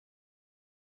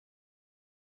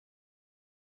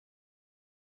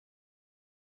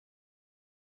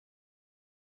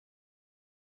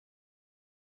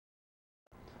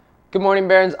Good morning,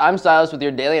 Barons. I'm Silas with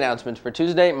your daily announcements for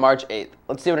Tuesday, March 8th.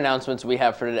 Let's see what announcements we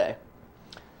have for today.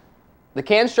 The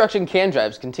Canstruction Can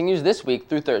Drives continues this week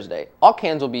through Thursday. All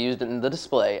cans will be used in the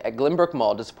display at Glenbrook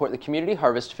Mall to support the Community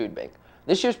Harvest Food Bank.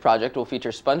 This year's project will feature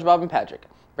SpongeBob and Patrick.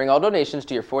 Bring all donations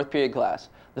to your 4th period class.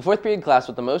 The 4th period class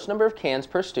with the most number of cans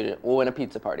per student will win a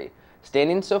pizza party.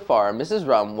 Standing so far, Mrs.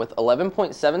 Rum with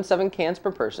 11.77 cans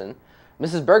per person,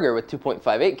 Mrs. Berger with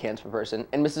 2.58 cans per person,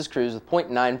 and Mrs. Cruz with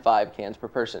 0.95 cans per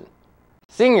person.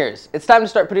 Seniors, it's time to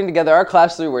start putting together our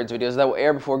Class 3 Words videos that will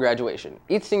air before graduation.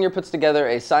 Each senior puts together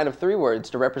a sign of 3 words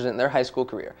to represent their high school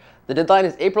career. The deadline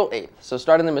is April 8th, so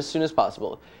starting them as soon as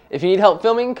possible. If you need help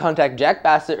filming, contact Jack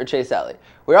Bassett or Chase Alley.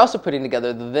 We're also putting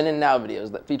together the Then and Now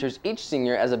videos that features each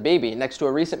senior as a baby next to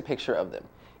a recent picture of them.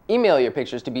 Email your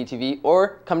pictures to BTV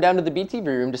or come down to the BTV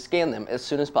room to scan them as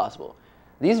soon as possible.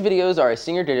 These videos are a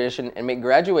senior tradition and make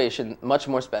graduation much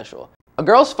more special. A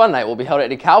Girls' Fun Night will be held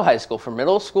at DeKalb High School for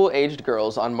middle school-aged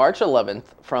girls on March 11th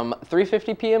from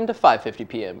 3:50 p.m. to 5:50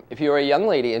 p.m. If you are a young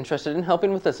lady interested in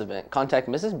helping with this event, contact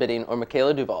Mrs. Bidding or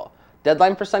Michaela Duvall.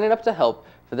 Deadline for signing up to help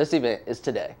for this event is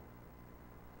today.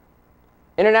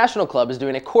 International Club is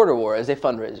doing a quarter war as a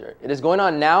fundraiser. It is going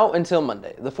on now until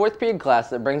Monday. The 4th period class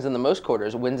that brings in the most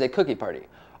quarters wins a cookie party.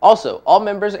 Also, all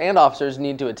members and officers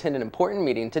need to attend an important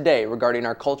meeting today regarding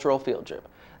our cultural field trip.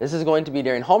 This is going to be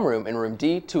during homeroom in room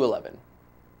D211.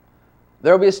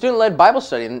 There will be a student-led Bible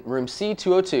study in room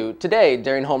C202 today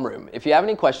during homeroom. If you have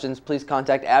any questions, please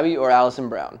contact Abby or Allison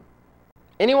Brown.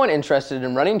 Anyone interested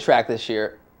in running track this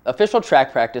year, official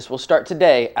track practice will start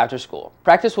today after school.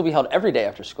 Practice will be held every day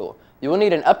after school. You will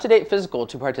need an up-to-date physical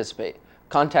to participate.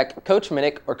 Contact Coach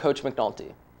Minnick or Coach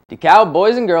McNulty. DeKalb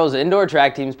boys and girls indoor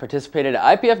track teams participated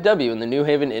at IPFW in the New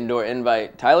Haven Indoor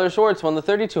Invite. Tyler Schwartz won the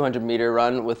 3,200 meter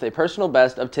run with a personal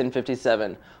best of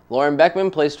 10:57. Lauren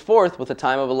Beckman placed 4th with a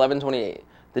time of 11:28.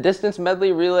 The distance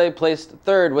medley relay placed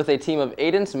 3rd with a team of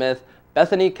Aiden Smith,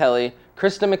 Bethany Kelly,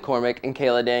 Krista McCormick, and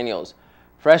Kayla Daniels.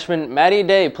 Freshman Maddie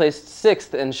Day placed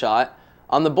 6th in shot.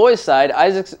 On the boys' side,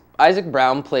 Isaac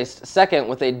Brown placed 2nd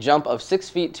with a jump of 6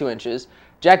 feet 2 inches.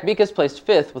 Jack Bekas placed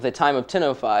 5th with a time of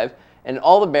 10:05. And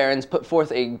all the Barons put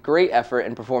forth a great effort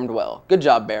and performed well. Good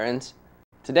job, Barons.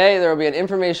 Today, there will be an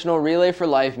informational Relay for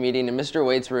Life meeting in Mr.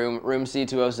 Waite's room, room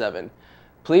C207.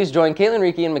 Please join Caitlin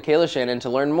Reiki and Michaela Shannon to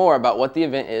learn more about what the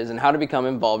event is and how to become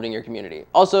involved in your community.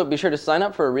 Also, be sure to sign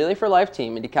up for a Relay for Life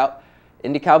team in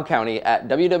DeKalb County at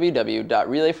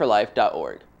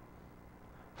www.relayforlife.org.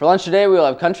 For lunch today, we will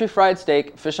have country fried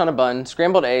steak, fish on a bun,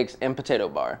 scrambled eggs, and potato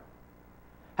bar.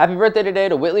 Happy birthday today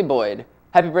to Whitley Boyd.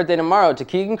 Happy birthday tomorrow to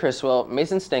Keegan Criswell,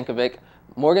 Mason Stankovic,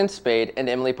 Morgan Spade, and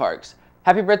Emily Parks.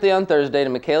 Happy birthday on Thursday to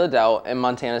Michaela Dow and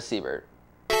Montana Siebert.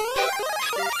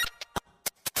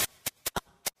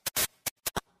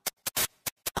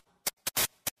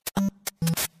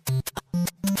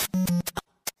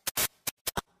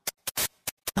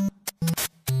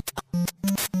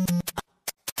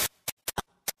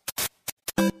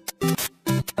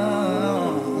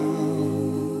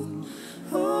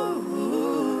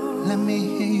 Let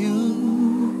me hear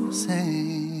you say.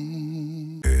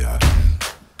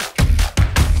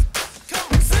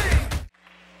 Come and sing.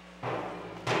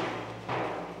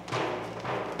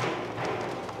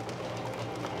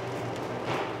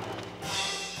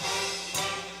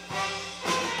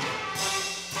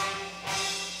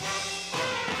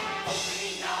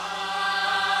 Opening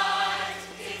night,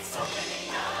 it's opening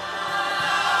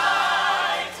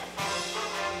night.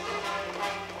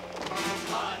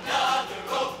 Another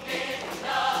opening,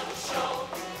 another show.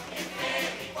 It may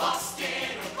be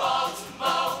Boston or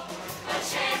Baltimore. A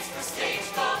chance for stage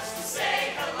folks to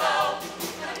say hello.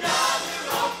 Another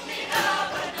opening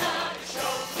of another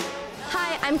show. Hi,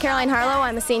 I'm Caroline Harlow.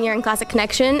 I'm a senior in Classic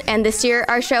Connection, and this year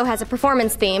our show has a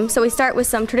performance theme. So we start with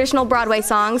some traditional Broadway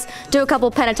songs, do a couple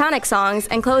pentatonic songs,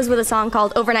 and close with a song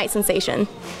called Overnight Sensation.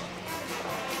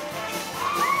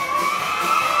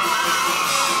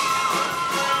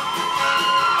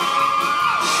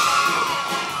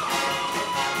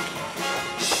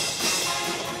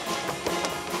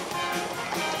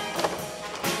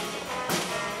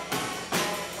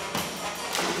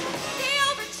 The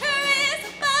overture is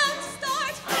about to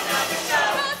start. Another show.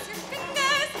 Cross your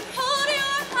fingers and hold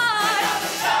your heart.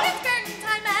 Another show. It's curtain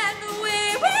time and away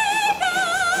we go.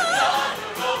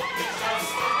 Another opening,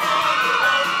 just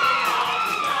another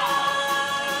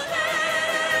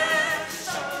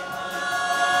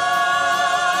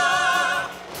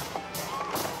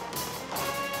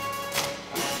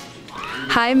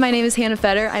Hi, my name is Hannah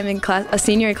Fetter. I'm a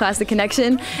senior in Classic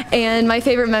Connection, and my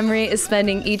favorite memory is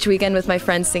spending each weekend with my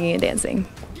friends singing and dancing.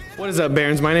 What is up,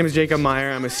 Barons? My name is Jacob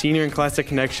Meyer. I'm a senior in Classic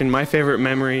Connection. My favorite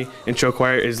memory in show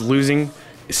choir is losing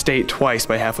state twice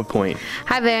by half a point.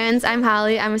 Hi, Barons. I'm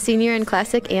Holly. I'm a senior in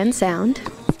Classic and Sound.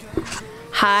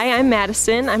 Hi, I'm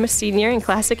Madison. I'm a senior in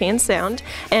Classic and Sound,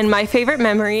 and my favorite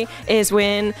memory is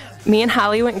when me and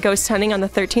Holly went ghost hunting on the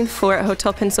 13th floor at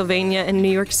Hotel Pennsylvania in New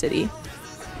York City.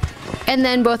 And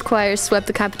then both choirs swept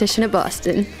the competition at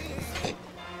Boston.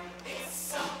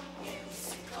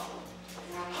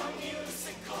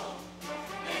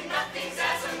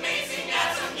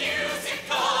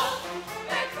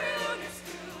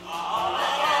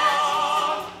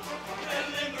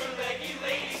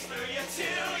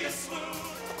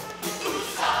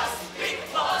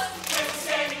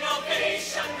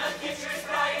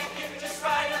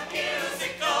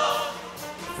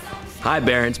 Hi,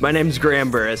 Barons. My name is Graham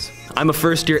Burris. I'm a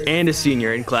first year and a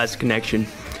senior in Classic Connection.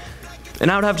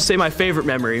 And I would have to say my favorite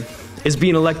memory is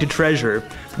being elected treasurer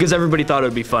because everybody thought it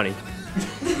would be funny.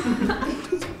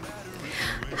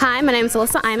 Hi, my name is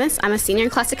Alyssa Imus. I'm a senior in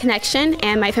Classic Connection,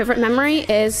 and my favorite memory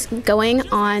is going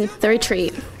on the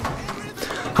retreat.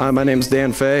 Hi, my name is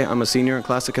Dan Fay. I'm a senior in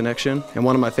Classic Connection, and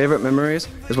one of my favorite memories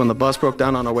is when the bus broke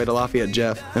down on our way to Lafayette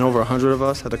Jeff, and over 100 of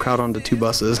us had to crowd onto 2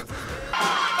 buses.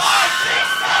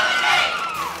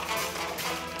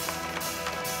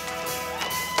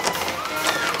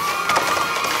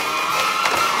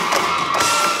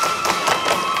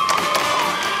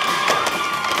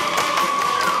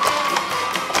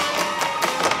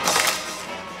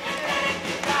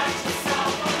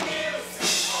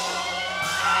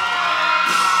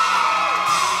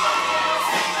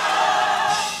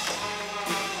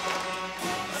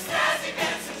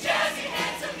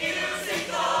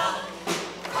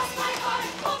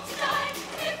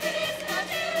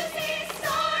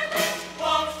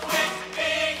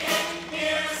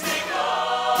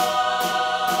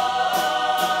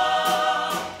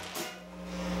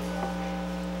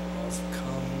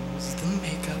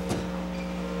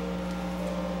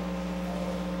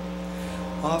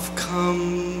 Off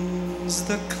comes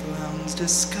the clown's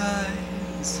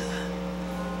disguise.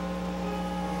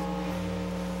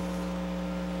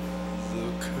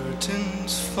 The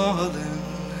curtain's fallen.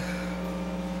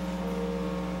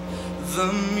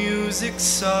 The music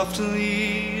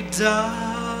softly dies.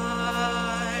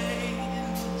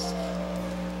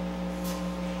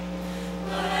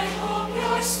 But I hope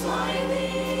you're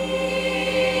smiling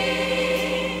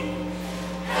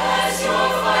as you're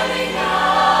filing out.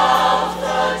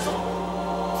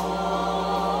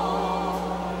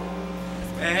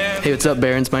 Hey, what's up,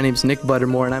 Barons? My name's Nick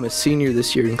Buttermore, and I'm a senior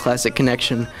this year in Classic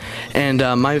Connection. And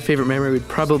my favorite memory would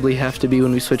probably have to be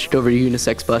when we switched over to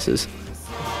unisex buses.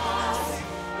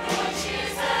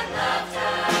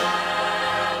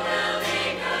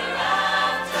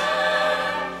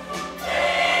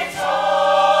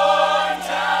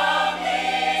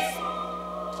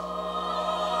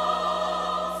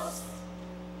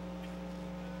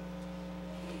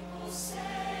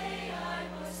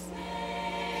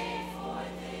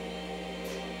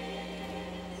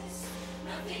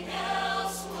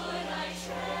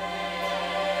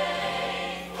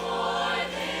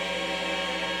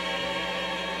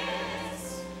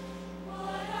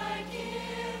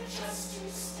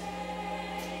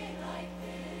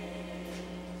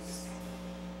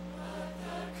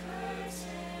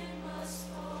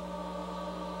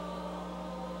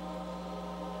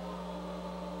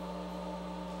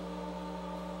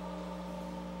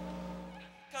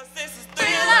 This is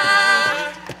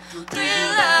Thriller,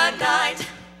 Thriller night.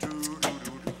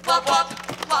 Wop wop,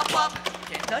 wop wop,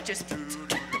 can't touch us.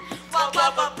 Wop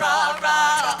wop wop, rah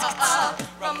rah,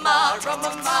 rama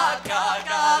rama ga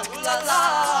ga, ooh la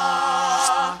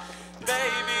la.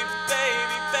 Baby,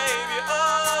 baby, baby,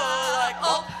 oh like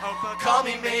oh, call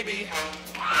me maybe.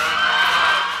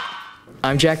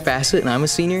 I'm Jack Bassett, and I'm a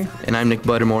senior. And I'm Nick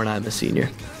Buttermore, and I'm a senior.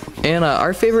 And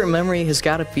our favorite memory has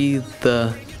got to be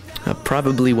the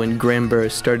probably when Graham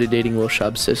Burris started dating Will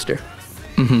Schaub's sister. It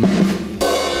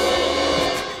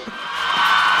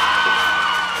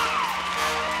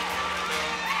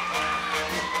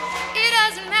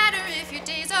doesn't matter if your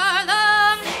days are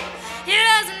long. It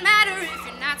doesn't matter if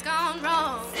your night's gone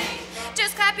wrong.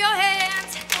 Just clap your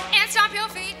hands and stomp your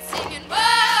feet, singing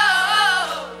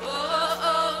whoa, whoa,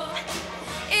 whoa.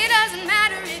 It doesn't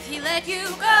matter if he let you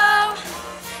go.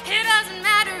 It doesn't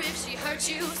matter if she hurt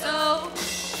you so.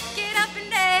 Get up and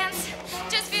dance,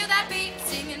 just feel that beat,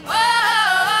 singing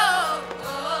whoa,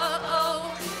 whoa,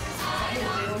 whoa.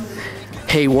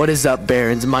 Hey, what is up,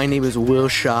 Barons? My name is Will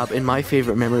Schaub, and my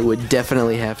favorite memory would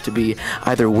definitely have to be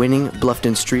either winning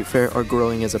Bluffton Street Fair or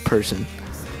growing as a person.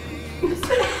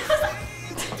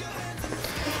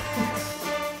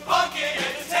 Oh,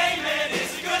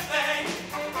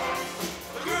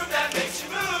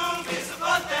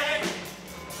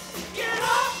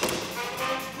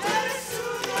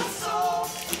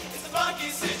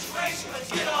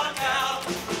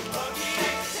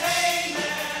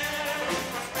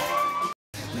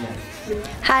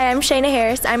 Hi, I'm Shayna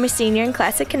Harris. I'm a senior in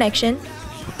Classic Connection.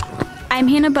 I'm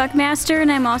Hannah Buckmaster,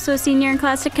 and I'm also a senior in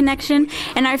Classic Connection,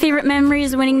 and our favorite memory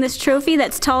is winning this trophy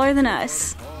that's taller than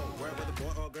us.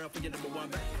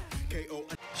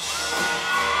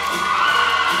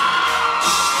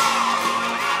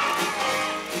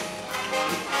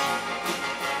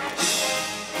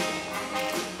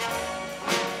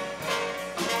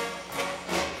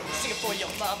 Sing it for your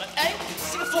mama, eh?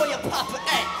 Sing it for your papa,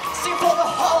 eh? Sing it for the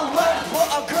whole world, for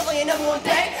our girl ain't number one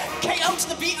day. K.O. to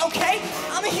the beat, okay?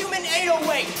 I'm a human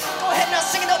 808. Go ahead now,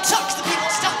 sing it, no talk, 'cause the beat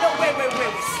won't stop. No, wait. Sing it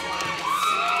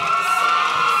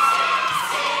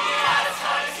out as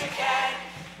hard as you can.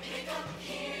 Make them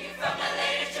hear you from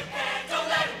LA to Japan. Don't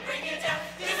let them bring you down.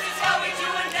 This is how we do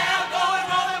it now. Going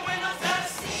rolling windows down.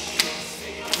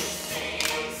 Sing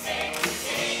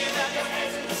it up your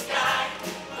hands in the sky.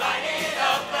 Light it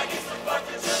up like it's the 4th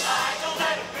of July. Don't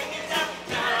let them bring you down.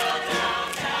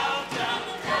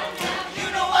 You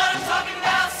know what I'm talking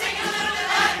about. Sing it a little bit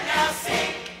louder now.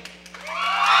 Sing.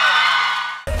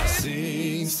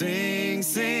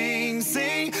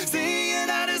 Sing it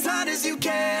out as hard as you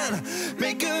can.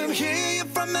 Make them hear you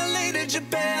from LA to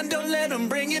Japan. Don't let them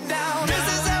bring you down. This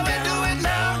is how we do it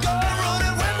now. Go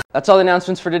rolling. That's all the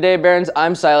announcements for today, Barons.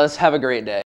 I'm Silas. Have a great day.